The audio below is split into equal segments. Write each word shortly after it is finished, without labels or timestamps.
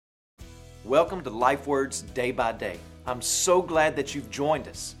Welcome to Life Words Day by Day. I'm so glad that you've joined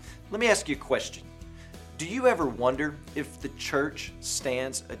us. Let me ask you a question. Do you ever wonder if the church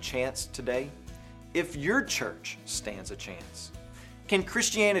stands a chance today? If your church stands a chance? Can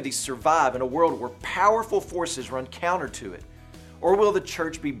Christianity survive in a world where powerful forces run counter to it? Or will the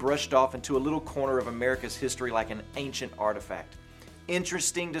church be brushed off into a little corner of America's history like an ancient artifact?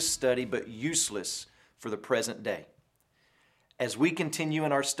 Interesting to study, but useless for the present day. As we continue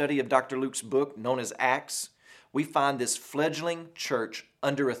in our study of Dr. Luke's book, known as Acts, we find this fledgling church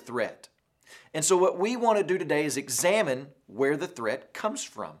under a threat. And so what we want to do today is examine where the threat comes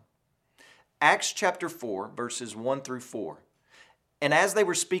from. Acts chapter 4, verses 1 through 4. And as they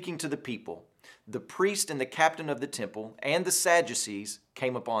were speaking to the people, the priest and the captain of the temple and the Sadducees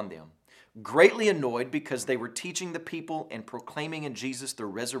came upon them, greatly annoyed because they were teaching the people and proclaiming in Jesus the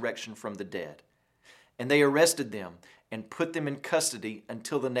resurrection from the dead. And they arrested them and put them in custody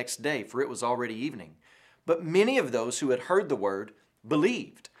until the next day, for it was already evening. But many of those who had heard the word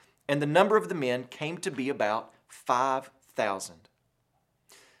believed, and the number of the men came to be about 5,000.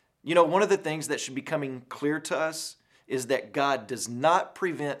 You know, one of the things that should be coming clear to us is that God does not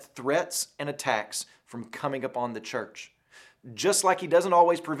prevent threats and attacks from coming upon the church. Just like He doesn't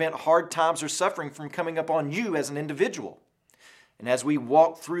always prevent hard times or suffering from coming upon you as an individual. And as we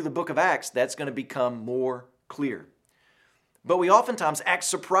walk through the book of Acts, that's going to become more clear. But we oftentimes act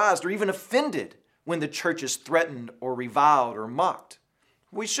surprised or even offended when the church is threatened or reviled or mocked.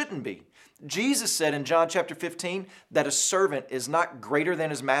 We shouldn't be. Jesus said in John chapter 15 that a servant is not greater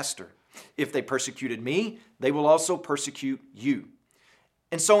than his master. If they persecuted me, they will also persecute you.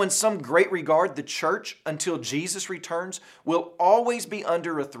 And so in some great regard, the church, until Jesus returns, will always be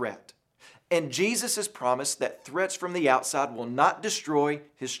under a threat. And Jesus has promised that threats from the outside will not destroy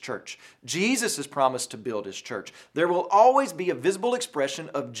His church. Jesus has promised to build His church. There will always be a visible expression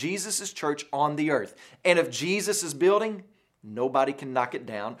of Jesus' church on the earth. And if Jesus is building, nobody can knock it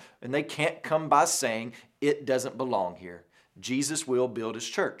down, and they can't come by saying it doesn't belong here. Jesus will build His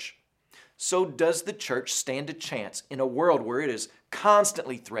church. So does the church stand a chance in a world where it is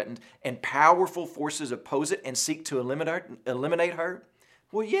constantly threatened and powerful forces oppose it and seek to eliminate her?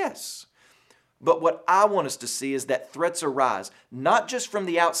 Well, yes. But what I want us to see is that threats arise, not just from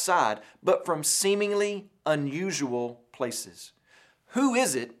the outside, but from seemingly unusual places. Who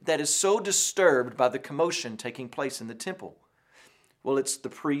is it that is so disturbed by the commotion taking place in the temple? Well, it's the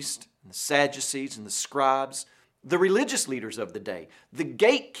priests, and the Sadducees, and the scribes, the religious leaders of the day, the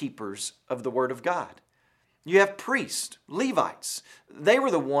gatekeepers of the Word of God. You have priests, Levites. They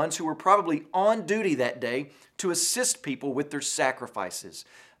were the ones who were probably on duty that day to assist people with their sacrifices.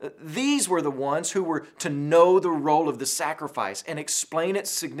 These were the ones who were to know the role of the sacrifice and explain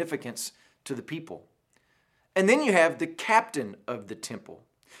its significance to the people. And then you have the captain of the temple.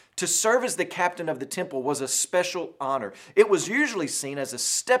 To serve as the captain of the temple was a special honor. It was usually seen as a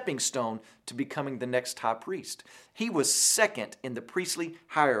stepping stone to becoming the next high priest. He was second in the priestly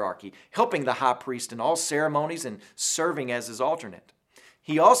hierarchy, helping the high priest in all ceremonies and serving as his alternate.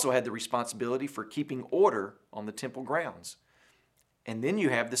 He also had the responsibility for keeping order on the temple grounds. And then you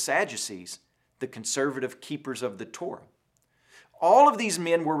have the Sadducees, the conservative keepers of the Torah. All of these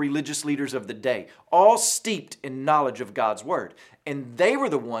men were religious leaders of the day, all steeped in knowledge of God's Word. And they were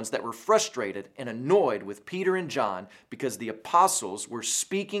the ones that were frustrated and annoyed with Peter and John because the apostles were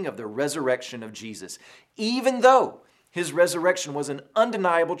speaking of the resurrection of Jesus, even though His resurrection was an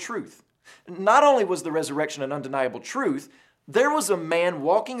undeniable truth. Not only was the resurrection an undeniable truth, there was a man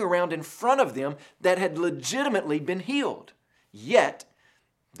walking around in front of them that had legitimately been healed. Yet,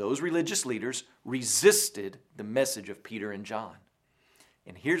 those religious leaders resisted the message of Peter and John.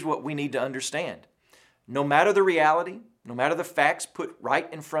 And here's what we need to understand. No matter the reality, no matter the facts put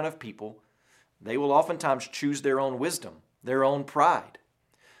right in front of people, they will oftentimes choose their own wisdom, their own pride.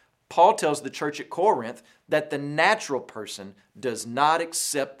 Paul tells the church at Corinth that the natural person does not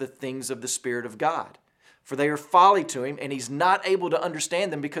accept the things of the Spirit of God, for they are folly to him, and he's not able to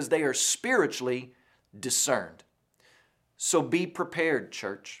understand them because they are spiritually discerned. So be prepared,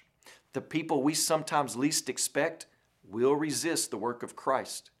 church. The people we sometimes least expect will resist the work of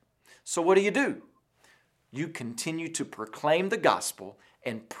Christ. So what do? You continue to proclaim the gospel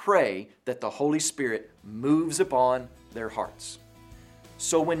and pray that the Holy Spirit moves upon their hearts.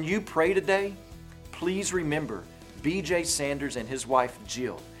 So when you pray today, please remember B.J. Sanders and his wife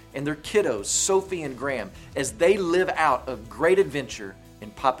Jill and their kiddos Sophie and Graham as they live out a great adventure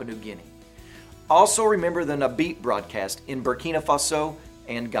in Papua New Guinea. Also remember the Nabit broadcast in Burkina Faso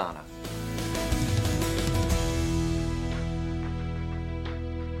and Ghana.